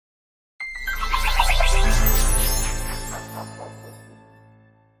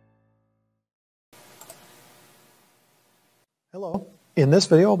Hello. In this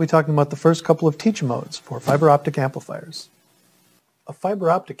video, I'll be talking about the first couple of teach modes for fiber optic amplifiers. A fiber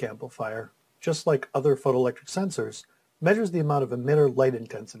optic amplifier, just like other photoelectric sensors, measures the amount of emitter light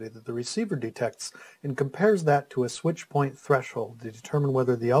intensity that the receiver detects and compares that to a switch point threshold to determine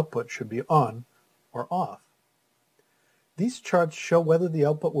whether the output should be on or off. These charts show whether the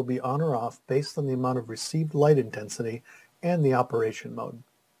output will be on or off based on the amount of received light intensity and the operation mode.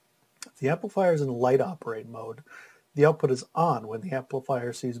 If the amplifier is in light operate mode, the output is on when the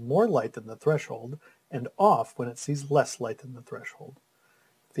amplifier sees more light than the threshold and off when it sees less light than the threshold.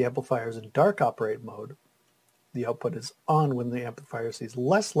 If the amplifier is in dark operate mode, the output is on when the amplifier sees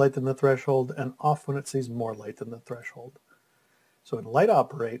less light than the threshold and off when it sees more light than the threshold. So in light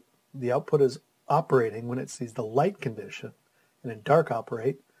operate, the output is operating when it sees the light condition, and in dark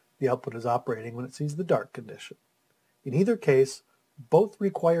operate, the output is operating when it sees the dark condition. In either case, both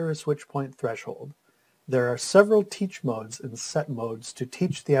require a switch point threshold. There are several teach modes and set modes to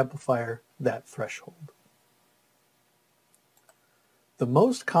teach the amplifier that threshold. The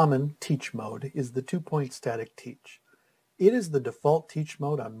most common teach mode is the two-point static teach. It is the default teach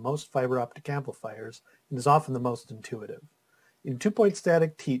mode on most fiber optic amplifiers and is often the most intuitive. In two-point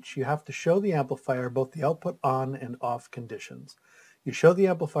static teach, you have to show the amplifier both the output on and off conditions. You show the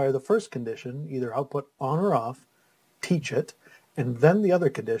amplifier the first condition, either output on or off, teach it, and then the other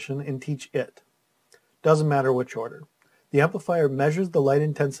condition and teach it. Doesn't matter which order. The amplifier measures the light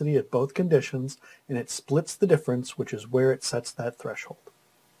intensity at both conditions and it splits the difference, which is where it sets that threshold.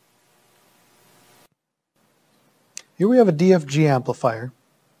 Here we have a DFG amplifier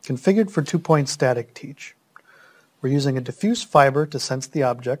configured for two-point static teach. We're using a diffuse fiber to sense the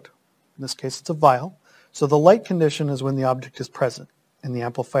object. In this case, it's a vial. So the light condition is when the object is present and the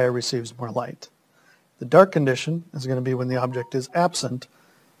amplifier receives more light. The dark condition is going to be when the object is absent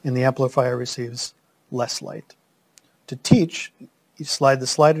and the amplifier receives less light. To teach, you slide the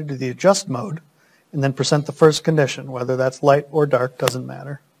slider to the adjust mode and then present the first condition, whether that's light or dark, doesn't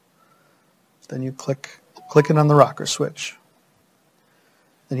matter. Then you click it on the rocker switch.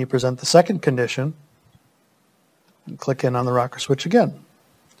 Then you present the second condition and click in on the rocker switch again.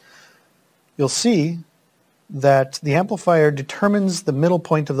 You'll see that the amplifier determines the middle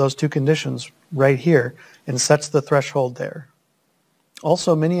point of those two conditions right here and sets the threshold there.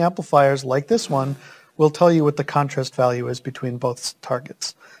 Also, many amplifiers like this one will tell you what the contrast value is between both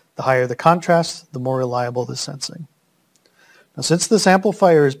targets. The higher the contrast, the more reliable the sensing. Now, since this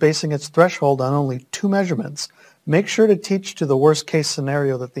amplifier is basing its threshold on only two measurements, make sure to teach to the worst case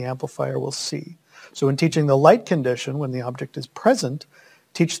scenario that the amplifier will see. So when teaching the light condition, when the object is present,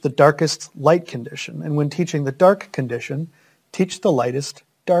 teach the darkest light condition. And when teaching the dark condition, teach the lightest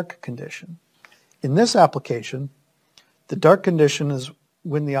dark condition. In this application, the dark condition is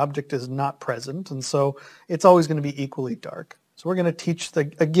when the object is not present, and so it's always going to be equally dark. So we're going to teach,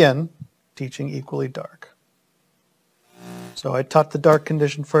 again, teaching equally dark. So I taught the dark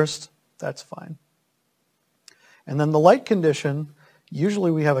condition first, that's fine. And then the light condition,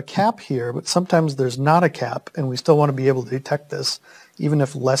 usually we have a cap here, but sometimes there's not a cap, and we still want to be able to detect this, even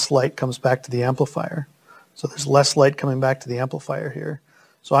if less light comes back to the amplifier. So there's less light coming back to the amplifier here.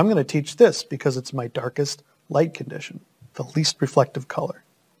 So I'm going to teach this because it's my darkest light condition, the least reflective color.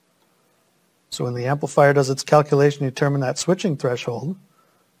 So when the amplifier does its calculation to determine that switching threshold,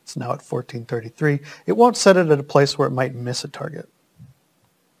 it's now at 1433, it won't set it at a place where it might miss a target.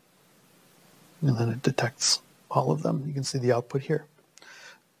 And then it detects all of them. You can see the output here.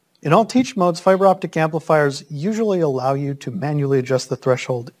 In all teach modes, fiber optic amplifiers usually allow you to manually adjust the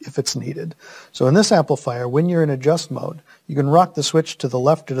threshold if it's needed. So in this amplifier, when you're in adjust mode, you can rock the switch to the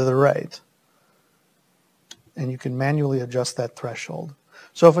left or to the right, and you can manually adjust that threshold.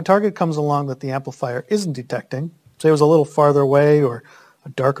 So if a target comes along that the amplifier isn't detecting, say it was a little farther away or a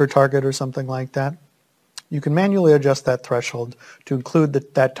darker target or something like that, you can manually adjust that threshold to include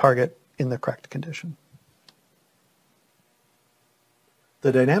that target in the correct condition.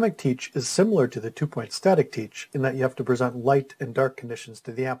 The dynamic teach is similar to the two-point static teach in that you have to present light and dark conditions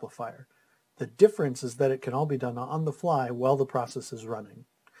to the amplifier. The difference is that it can all be done on the fly while the process is running.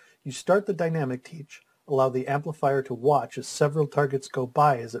 You start the dynamic teach, allow the amplifier to watch as several targets go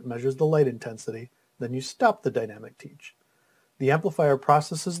by as it measures the light intensity, then you stop the dynamic teach. The amplifier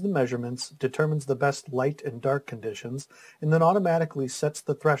processes the measurements, determines the best light and dark conditions, and then automatically sets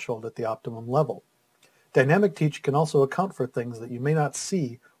the threshold at the optimum level. Dynamic teach can also account for things that you may not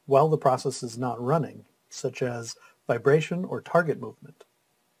see while the process is not running, such as vibration or target movement.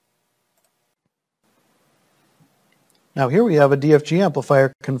 Now here we have a DFG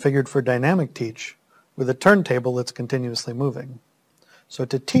amplifier configured for dynamic teach with a turntable that's continuously moving. So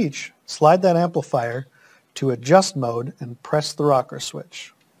to teach, slide that amplifier to adjust mode and press the rocker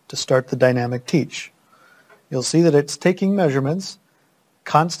switch to start the dynamic teach. You'll see that it's taking measurements,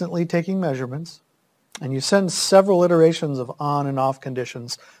 constantly taking measurements, and you send several iterations of on and off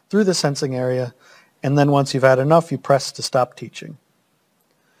conditions through the sensing area, and then once you've had enough, you press to stop teaching.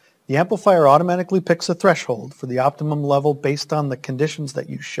 The amplifier automatically picks a threshold for the optimum level based on the conditions that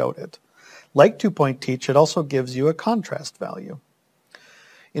you showed it. Like 2-point teach, it also gives you a contrast value.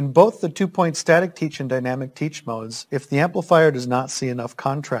 In both the 2-point static teach and dynamic teach modes, if the amplifier does not see enough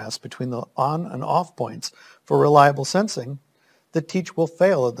contrast between the on and off points for reliable sensing, the teach will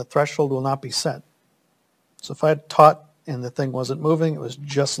fail and the threshold will not be set. So if I had taught and the thing wasn't moving, it was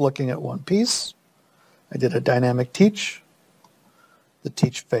just looking at one piece, I did a dynamic teach, the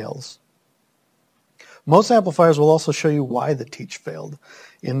teach fails. Most amplifiers will also show you why the teach failed.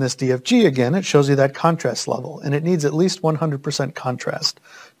 In this DFG, again, it shows you that contrast level, and it needs at least 100% contrast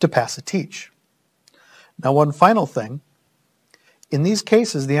to pass a teach. Now, one final thing. In these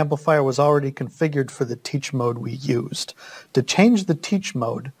cases, the amplifier was already configured for the teach mode we used. To change the teach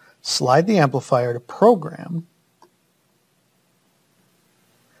mode, slide the amplifier to Program,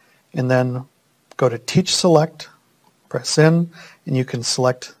 and then go to Teach Select, press in, and you can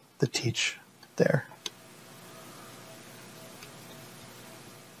select the teach there.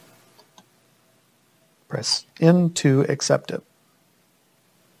 Press in to accept it.